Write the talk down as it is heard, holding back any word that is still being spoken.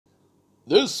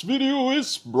This video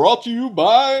is brought to you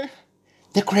by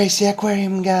the Crazy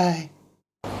Aquarium Guy.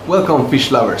 Welcome fish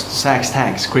lovers to Sax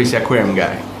Tank's Crazy Aquarium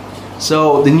Guy.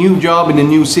 So the new job in the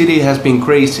new city has been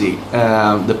crazy.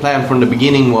 The plan from the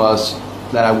beginning was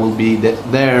that I will be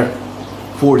there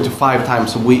 4 to 5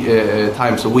 times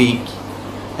a week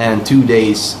and 2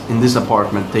 days in this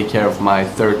apartment take care of my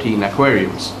 13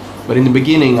 aquariums. But in the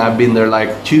beginning I've been there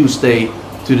like Tuesday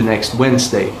to the next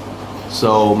Wednesday.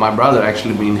 So my brother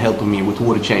actually been helping me with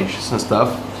water changes and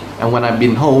stuff. And when I've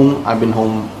been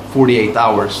home 48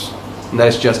 hours. And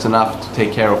that's just enough to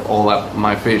take care of all of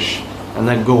my fish and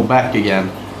then go back again.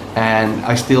 And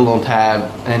I still don't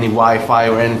have any Wi-Fi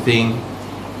or anything.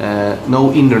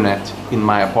 No internet in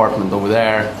my apartment over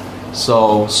there.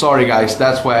 So sorry guys,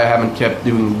 that's why I haven't kept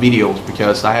doing videos,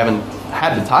 because I haven't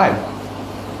had the time.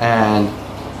 And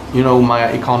you know,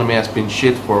 my economy has been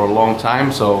shit for a long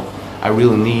time, so I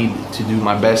really need to do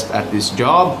my best at this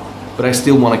job, but I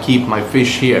still want to keep my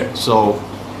fish here. So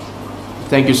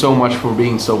thank you so much for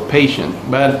being so patient.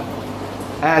 But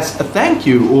as a thank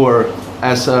you, or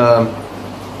as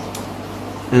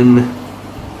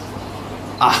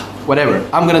whatever,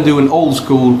 I'm gonna do an old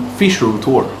school fish room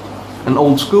tour. An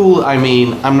old school, I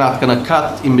mean, I'm not gonna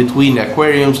cut in between the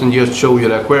aquariums and just show you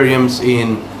the aquariums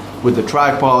in with the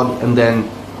tripod and then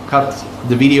cut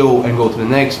the video and go to the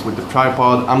next with the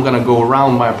tripod. I'm gonna go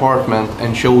around my apartment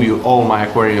and show you all my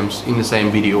aquariums in the same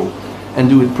video and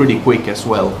do it pretty quick as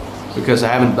well, because I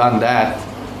haven't done that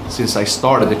since I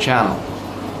started the channel.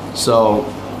 So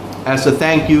as a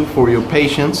thank you for your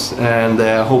patience, and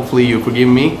hopefully you forgive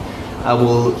me, I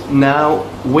will now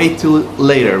wait till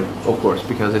later, of course,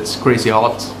 because it's crazy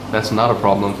hot. That's not a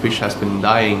problem. Fish has been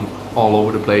dying all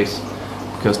over the place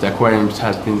because the aquariums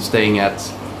has been staying at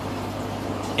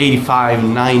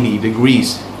 85-90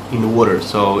 degrees in the water,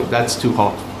 so that's too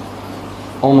hot,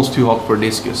 almost too hot for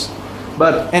discus.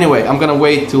 But anyway, I'm gonna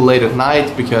wait till late at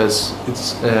night because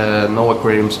it's no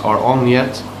aquariums are on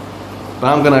yet.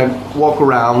 But I'm gonna walk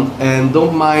around, and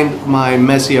don't mind my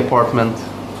messy apartment,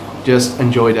 just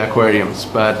enjoy the aquariums.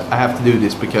 But I have to do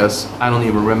this because I don't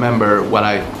even remember what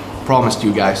I promised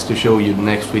you guys to show you the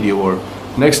next video, or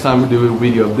next time we do a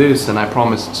video of this, and I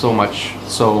promised so much,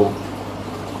 so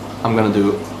I'm gonna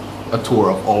do a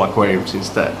tour of all aquariums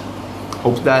instead.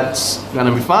 Hope that's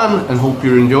gonna be fun and hope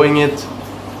you're enjoying it.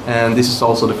 And this is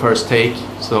also the first take,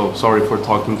 so sorry for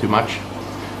talking too much.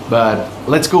 But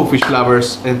let's go, fish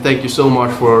lovers, and thank you so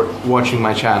much for watching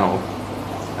my channel.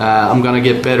 I'm gonna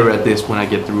get better at this when I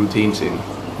get the routines in,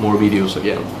 more videos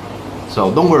again. So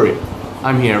don't worry,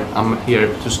 I'm here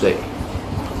to stay.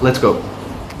 Let's go.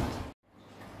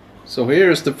 So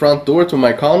here's the front door to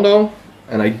my condo,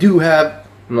 and I do have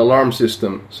an alarm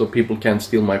system so people can't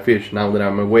steal my fish now that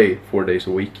I'm away 4 days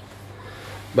a week.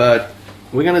 But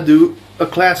we're gonna do a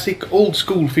classic old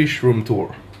school fish room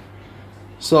tour.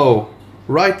 So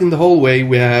right in the hallway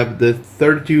we have the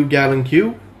 32-gallon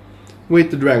cube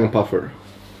with the dragon puffer.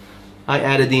 I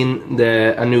added in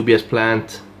the Anubias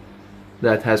plant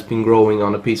that has been growing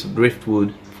on a piece of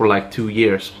driftwood for like 2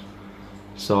 years.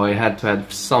 So I had to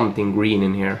add something green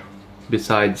in here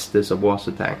besides the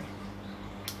subwater tank.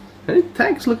 And the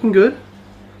tank's looking good.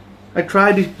 I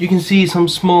tried it, you can see some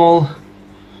small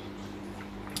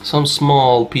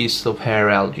piece of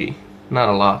hair algae, not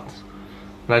a lot.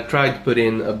 And I tried to put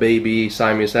in a baby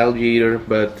Siamese algae eater,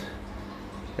 but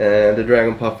the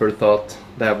dragon puffer thought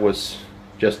that was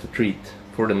just a treat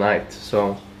for the night,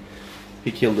 so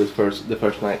he killed it the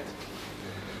first night.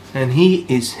 And he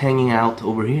is hanging out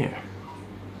over here.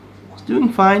 He's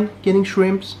doing fine, getting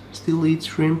shrimps, still eats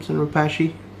shrimps and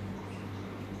rapashi.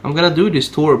 I'm gonna do this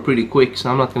tour pretty quick, so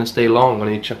I'm not gonna stay long on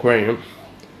each aquarium.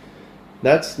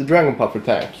 That's the dragon puffer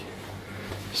tank.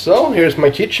 So here's my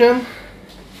kitchen.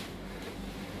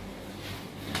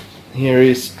 Here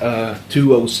is a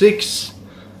 206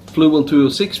 Fluval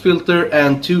 206 filter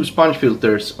and 2 sponge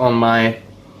filters on my,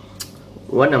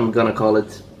 what I'm gonna call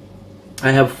it.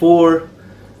 I have 4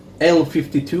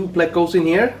 L52 plecos in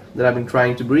here that I've been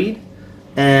trying to breed,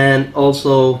 and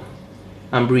also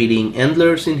I'm breeding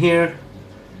endlers in here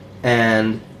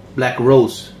and black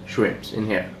rose shrimps in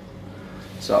here.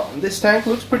 So this tank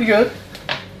looks pretty good.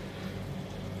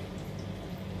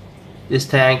 This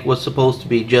tank was supposed to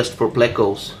be just for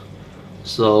plecos,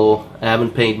 so I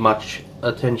haven't paid much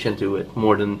attention to it,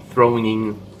 more than throwing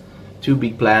in 2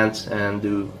 big plants and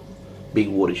do big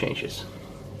water changes.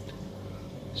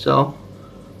 So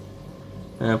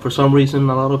for some reason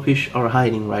a lot of fish are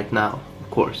hiding right now,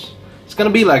 of course. It's gonna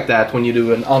be like that when you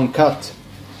do an uncut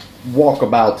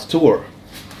walkabout tour.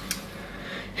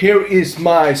 Here is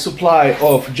my supply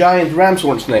of giant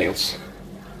ramshorn snails.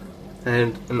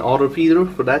 and an auto feeder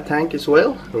for that tank as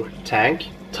well, or tank,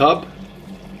 tub.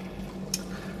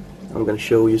 I'm gonna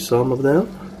show you some of them.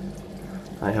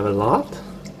 I have a lot.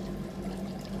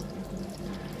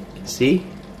 You can see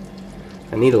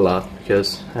I need a lot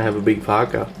because I have a big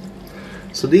Faka.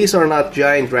 So these are not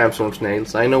giant ramshorn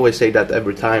snails. I know I say that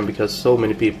every time because so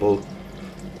many people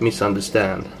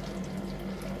misunderstand.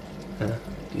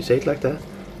 Do you say it like that?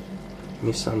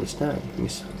 Misunderstand?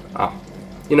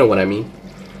 You know what I mean.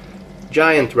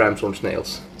 Giant ramshorn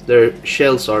snails. Their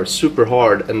shells are super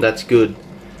hard, and that's good,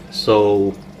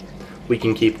 so we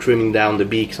can keep trimming down the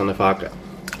beaks on the Faka.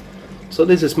 So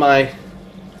this is my, I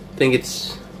think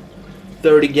it's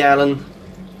 30 gallon,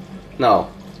 no,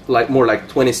 like more like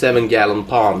 27 gallon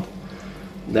pond,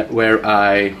 that where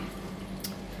I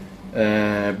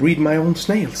breed my own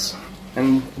snails.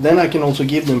 And then I can also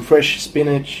give them fresh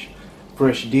spinach,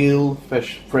 fresh dill,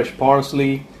 fresh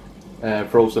parsley,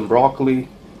 frozen broccoli,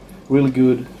 really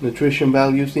good nutrition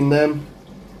values in them,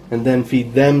 and then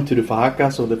feed them to the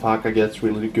Faka so the Faka gets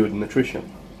really good nutrition.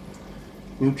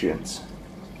 Nutrients.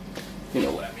 You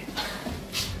know what I mean.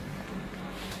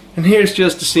 And here's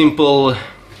just a simple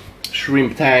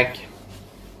shrimp tank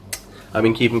I've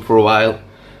been keeping for a while.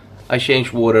 I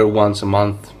change water once a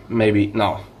month,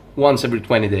 once every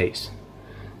 20 days.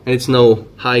 And it's no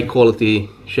high quality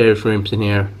share shrimps in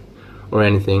here or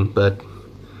anything, but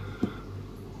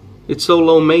it's so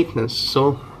low maintenance,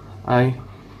 so I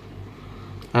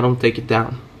don't take it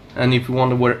down. And if you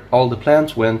wonder where all the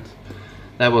plants went,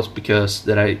 that was because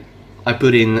that I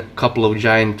put in a couple of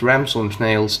giant ramshorn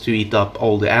snails to eat up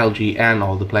all the algae and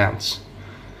all the plants,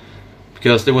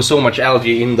 because there was so much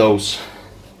algae in those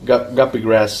guppy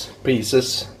grass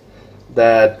pieces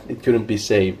that it couldn't be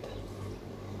saved.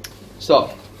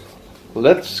 So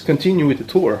let's continue with the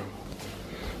tour.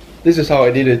 This is how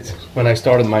I did it when I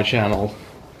started my channel,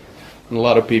 and a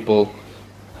lot of people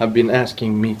have been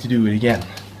asking me to do it again.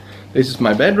 This is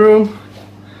my bedroom.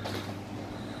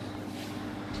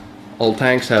 All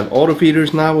tanks have auto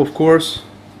feeders now, of course.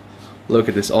 Look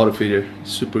at this auto feeder,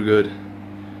 it's super good.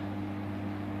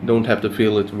 Don't have to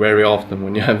feel it very often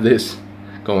when you have this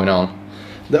going on.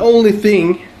 The only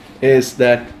thing is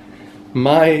that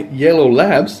my yellow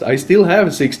labs, I still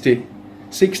have 60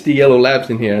 yellow labs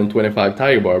in here and 25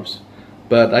 tiger barbs,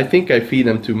 but I think I feed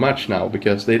them too much now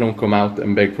because they don't come out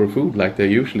and beg for food like they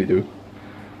usually do.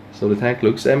 So the tank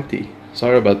looks empty.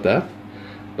 Sorry about that,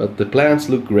 but the plants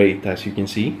look great, as you can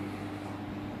see.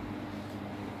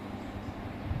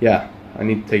 Yeah, I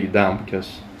need to take it down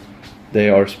because they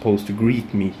are supposed to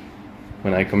greet me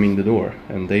when I come in the door,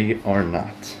 and they are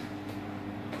not.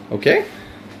 Okay?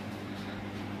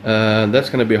 That's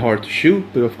gonna be hard to shoot,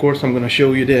 but of course I'm gonna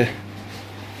show you the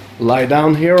lie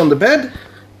down here on the bed.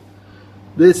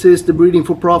 This is the breeding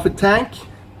for profit tank,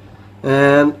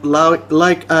 and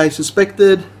like I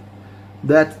suspected,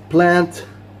 that plant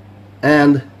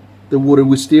and the water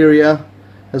wisteria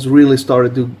has really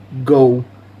started to go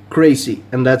crazy,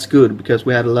 and that's good because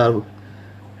we had a lot of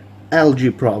algae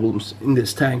problems in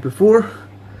this tank before,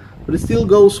 but it still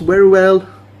goes very well.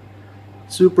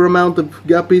 Super amount of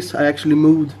guppies. I actually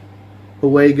moved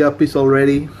away guppies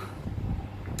already,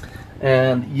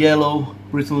 and yellow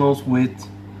bristlenose with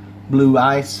blue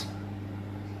eyes,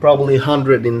 probably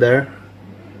 100 in there.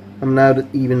 I'm not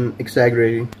even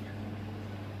exaggerating.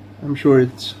 I'm sure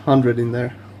it's 100 in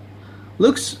there.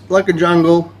 Looks like a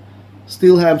jungle.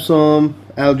 Still have some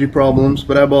algae problems,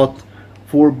 but I bought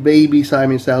 4 baby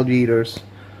Siamese algae eaters.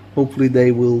 Hopefully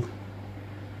they will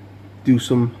do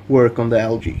some work on the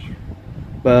algae.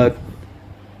 But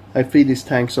I feed this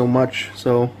tank so much,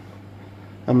 so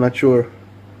I'm not sure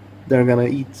they're gonna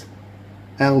eat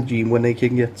algae when they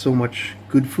can get so much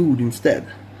good food instead.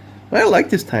 But I like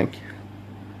this tank,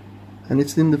 and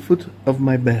it's in the foot of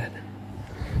my bed.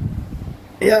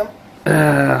 Yeah,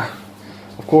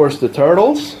 of course the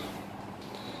turtles.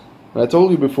 I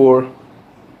told you before,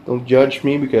 don't judge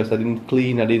me because I didn't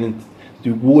clean, I didn't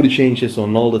do water changes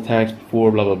on all the tanks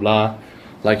before, blah blah blah.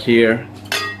 Like here,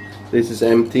 this is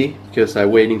empty because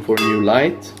I'm waiting for a new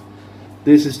light.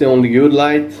 This is the only good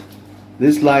light.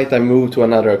 This light I moved to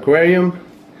another aquarium,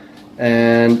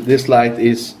 and this light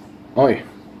is,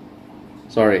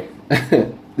 sorry,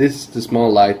 this is the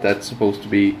small light that's supposed to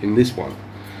be in this one,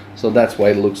 so that's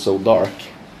why it looks so dark.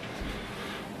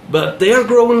 But they are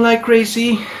growing like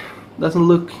crazy. Doesn't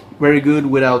look very good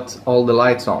without all the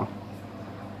lights on.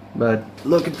 But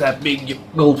look at that big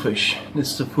goldfish.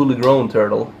 This is a fully grown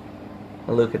turtle.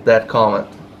 And look at that comet.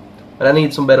 But I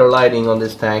need some better lighting on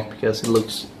this tank because it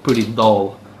looks pretty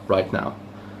dull right now.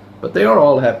 But they are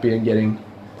all happy and getting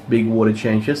big water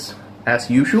changes as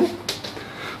usual.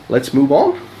 Let's move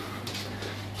on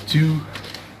to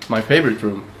my favorite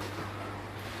room,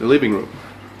 the living room.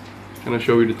 I'm gonna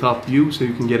show you the top view so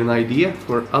you can get an idea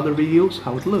for other videos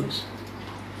how it looks.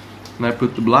 And I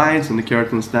put the blinds and the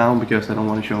curtains down because I don't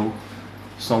want to show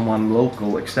someone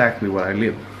local exactly where I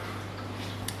live.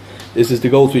 This is the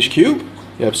goldfish cube.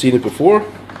 You have seen it before.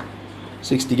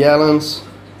 60 gallons.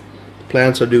 The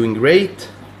plants are doing great.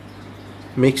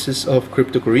 Mixes of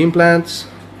cryptocoryne plants.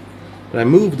 But I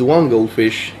moved the one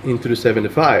goldfish into the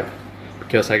 75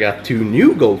 because I got 2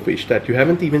 new goldfish that you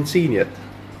haven't even seen yet.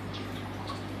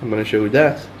 I'm gonna show you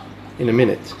that in a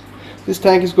minute. This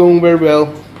tank is going very well.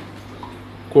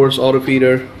 Of course, auto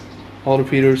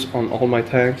feeders on all my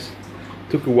tanks.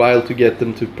 Took a while to get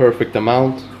them to perfect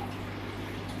amount,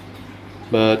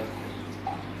 but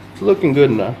it's looking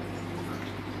good now.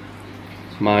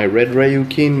 My red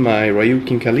Ryukin, my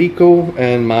Ryukin Calico,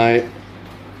 and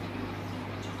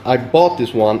I bought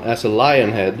this one as a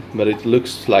lion head, but it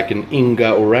looks like an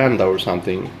Inga Oranda or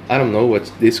something. I don't know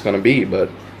what this gonna be, but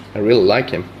I really like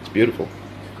him. It's beautiful.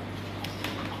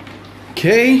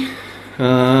 Okay,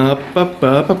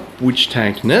 which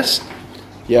tank next?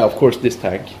 Yeah, of course this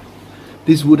tank.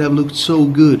 This would have looked so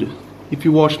good if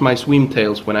you watched my swim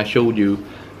tails when I showed you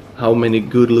how many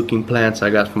good looking plants I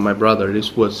got from my brother.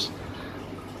 This was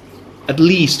at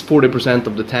least 40%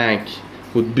 of the tank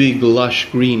with big lush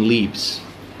green leaves,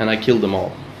 and I killed them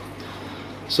all.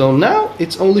 So now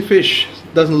it's only fish.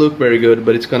 Doesn't look very good,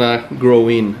 but it's gonna grow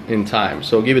in time,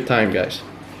 so give it time, guys.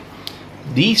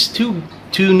 These two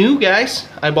new guys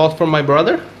I bought from my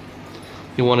brother.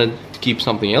 He wanted to keep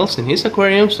something else in his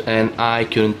aquariums, and I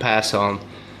couldn't pass on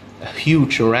a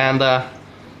huge Oranda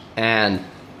and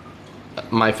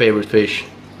my favorite fish,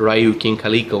 Ryukin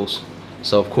Calicos.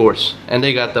 So of course, and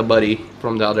they got the buddy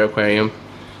from the other aquarium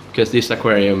because this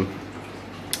aquarium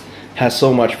has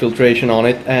so much filtration on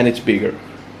it and it's bigger.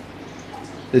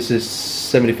 This is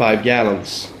 75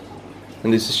 gallons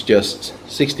and this is just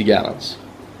 60 gallons.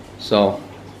 So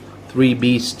 3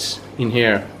 beasts in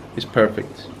here is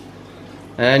perfect.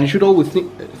 And you should always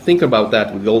think about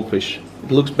that with goldfish.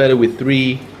 It looks better with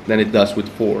 3 than it does with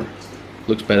 4. It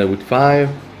looks better with 5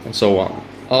 and so on.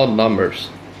 Odd numbers.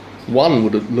 1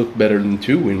 would look better than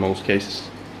 2 in most cases.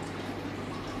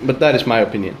 But that is my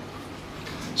opinion.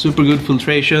 Super good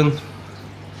filtration.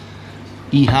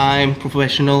 Eheim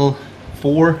Professional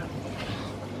 4.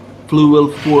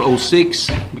 Fluel 406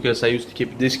 because I used to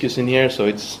keep discus in here, so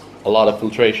it's a lot of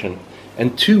filtration.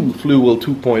 And 2 Fluel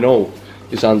 2.0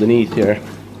 is underneath here.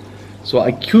 So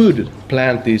I could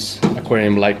plant this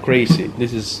aquarium like crazy.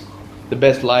 This is the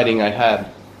best lighting I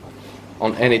had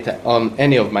on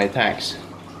any of my tanks,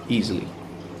 easily.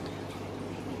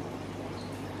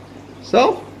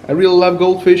 So I really love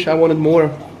goldfish. I wanted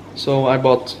more, so I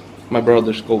bought my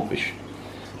brother's goldfish.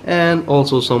 And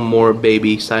also some more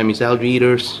baby Siamese algae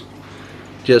eaters.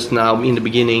 Just now in the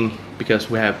beginning, because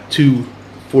we have 2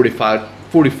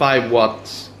 45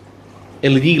 watts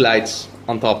LED lights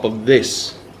on top of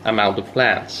this amount of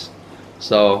plants.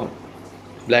 So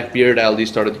blackbeard algae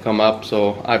started to come up,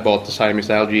 so I bought the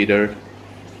Siamese algae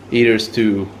eaters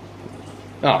to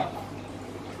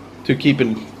keep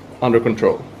it under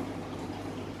control.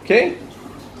 Okay,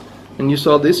 and you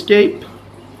saw this scape.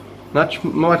 Not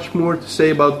much more to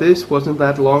say about this. Wasn't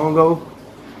that long ago.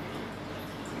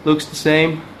 Looks the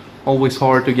same. Always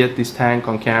hard to get this tank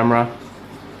on camera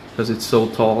because it's so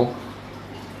tall.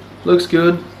 Looks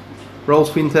good. Rose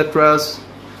fin tetras.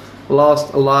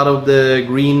 Lost a lot of the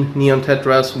green neon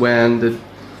tetras when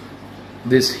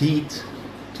this heat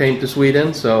came to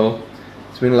Sweden, so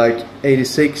it's been like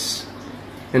 86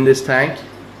 in this tank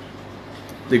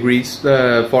degrees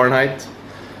Fahrenheit.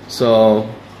 So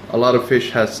a lot of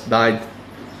fish has died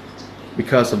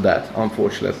because of that,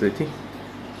 unfortunately.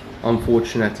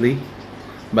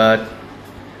 But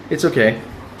it's okay.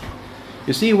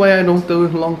 You see why I don't do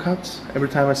long cuts? Every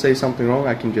time I say something wrong,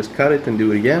 I can just cut it and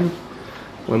do it again.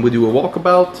 When we do a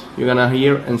walkabout, you're gonna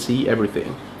hear and see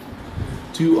everything.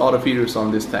 2 auto feeders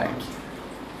on this tank.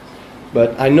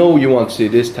 But I know you want to see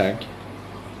this tank.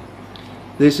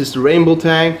 This is the rainbow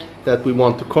tank that we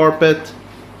want to carpet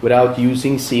without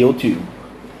using CO2.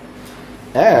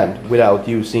 And without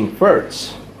using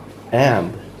ferts.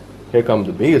 And here comes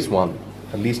the biggest one,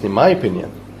 at least in my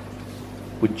opinion,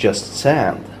 with just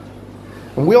sand.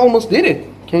 And we almost did it.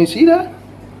 Can you see that?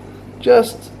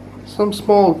 Just some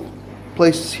small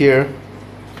places here,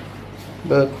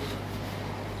 but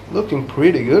looking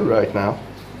pretty good right now.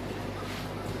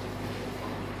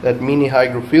 That mini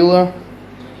hygrophila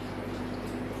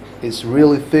is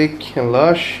really thick and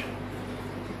lush.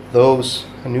 Those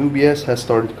Anubias has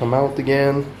started to come out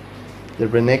again. The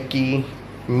Reneki,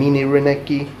 mini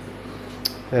Reneki,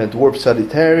 Dwarf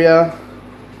Sagittaria,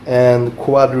 and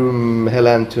Quadrum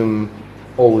Helantum.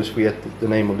 Always forget the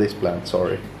name of this plant,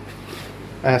 sorry.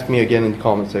 Ask me again in the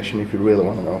comment section if you really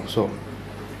want to know, so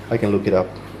I can look it up.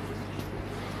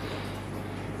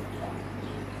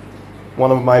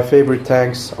 One of my favorite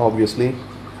tanks, obviously.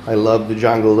 I love the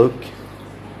jungle look.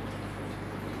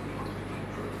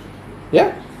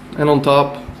 Yeah, and on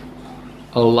top,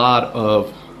 a lot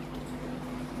of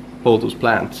pothos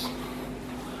plants.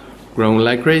 Grown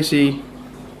like crazy.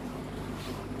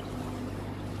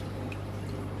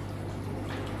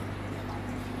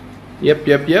 Yep.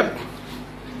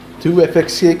 Two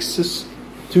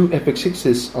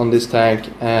FX6s on this tank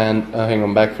and a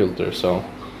hang-on back filter, so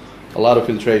a lot of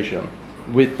filtration.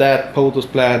 With that pothos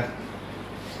plant,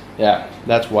 yeah,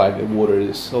 that's why the water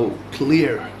is so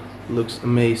clear. Looks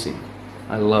amazing.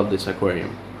 I love this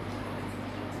aquarium.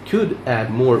 Could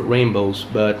add more rainbows,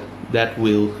 but that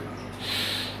will...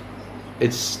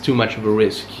 it's too much of a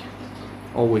risk.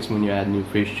 Always when you add new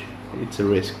fish, it's a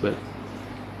risk, but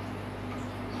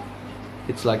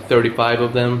it's like 35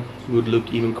 of them. Would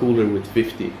look even cooler with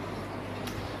 50.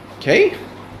 Okay.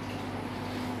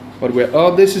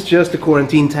 Oh, this is just a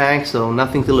quarantine tank, so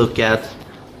nothing to look at.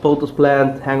 Pothos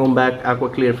plant, hang on back, Aqua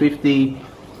Clear 50,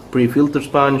 pre-filter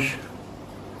sponge,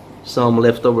 some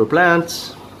leftover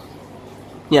plants.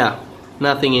 Yeah,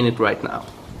 nothing in it right now.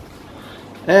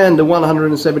 And the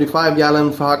 175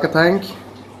 gallon Fahaka tank.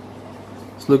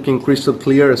 It's looking crystal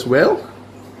clear as well.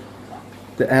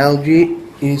 The algae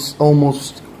is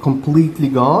almost completely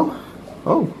gone.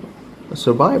 Oh, a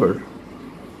survivor.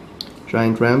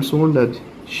 Giant ramshorn that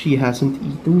she hasn't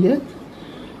eaten yet.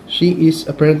 She is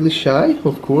apparently shy,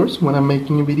 of course, when I'm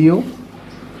making a video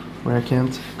where I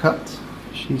can't cut.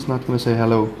 She's not gonna say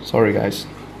hello. Sorry guys.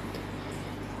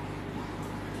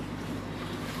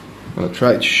 I'm gonna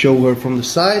try to show her from the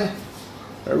side.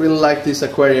 I really like this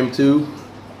aquarium too.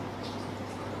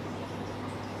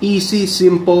 Easy,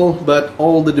 simple, but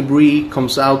all the debris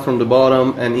comes out from the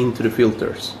bottom and into the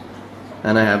filters.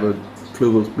 And I have a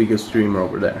fluval bigger streamer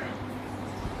over there.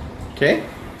 Okay.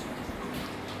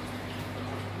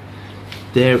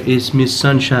 There is Miss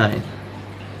Sunshine.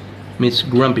 Miss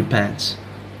Grumpy Pants.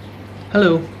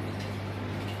 Hello.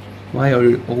 Why are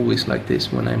you always like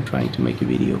this when I'm trying to make a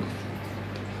video?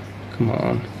 Come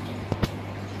on.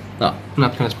 No, I'm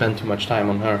not gonna spend too much time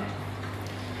on her.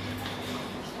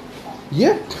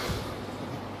 Yeah,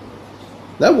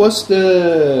 that was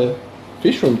the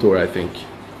Fishroom tour, I think.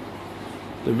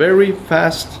 The very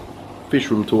fast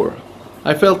Fishroom tour.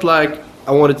 I felt like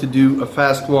I wanted to do a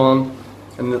fast one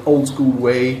in an old school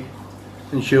way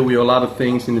and show you a lot of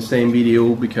things in the same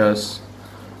video, because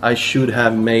I should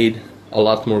have made a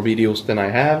lot more videos than I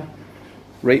have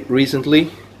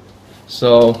recently.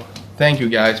 So thank you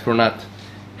guys for not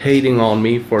hating on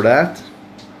me for that.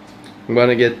 I'm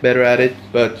gonna get better at it,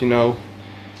 but you know,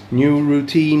 new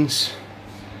routines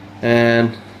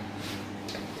and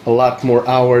a lot more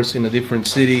hours in a different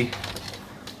city.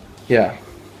 Yeah.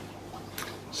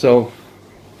 So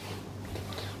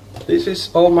this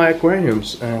is all my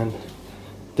aquariums, and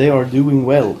they are doing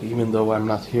well, even though I'm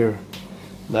not here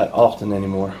that often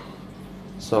anymore.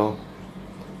 So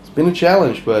it's been a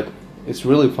challenge, but it's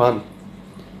really fun.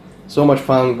 So much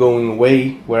fun going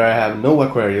away where I have no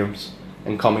aquariums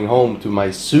and coming home to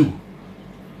my zoo.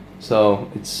 So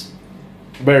it's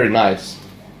very nice.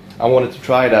 I wanted to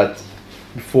try that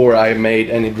before I made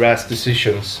any drastic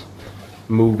decisions,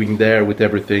 moving there with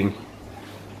everything,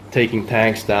 taking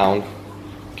tanks down,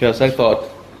 because I thought,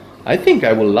 I think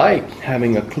I will like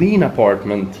having a clean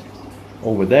apartment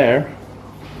over there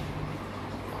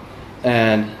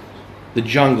and the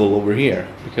jungle over here,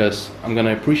 because I'm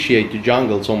gonna appreciate the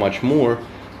jungle so much more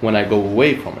when I go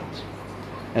away from it.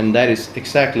 And that is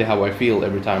exactly how I feel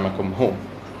every time I come home.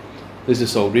 This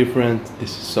is so different, this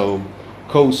is so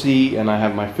cozy, and I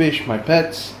have my fish, my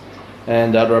pets,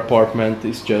 and the other apartment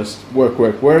is just work,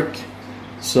 work, work,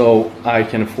 so I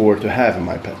can afford to have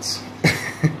my pets.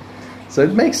 So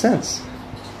it makes sense.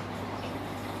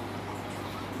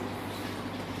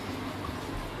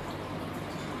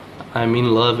 I'm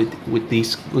in love with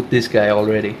this guy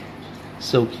already.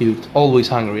 So cute, always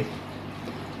hungry.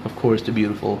 Of course the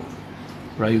beautiful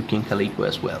Ryukin Calico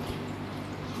as well.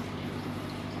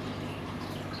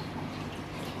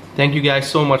 Thank you guys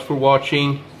so much for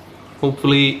watching.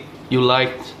 Hopefully you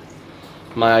liked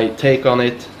my take on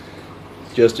it,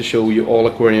 just to show you all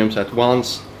aquariums at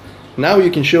once. Now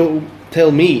you can tell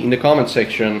me in the comment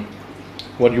section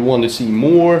what you want to see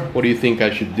more, what do you think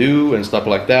I should do and stuff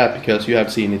like that, because you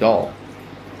have seen it all.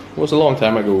 It was a long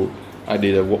time ago I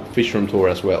did a Fishroom tour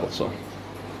as well. So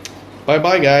bye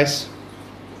bye guys.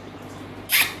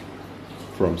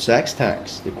 from Zach's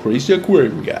Tanks, the crazy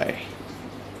aquarium guy.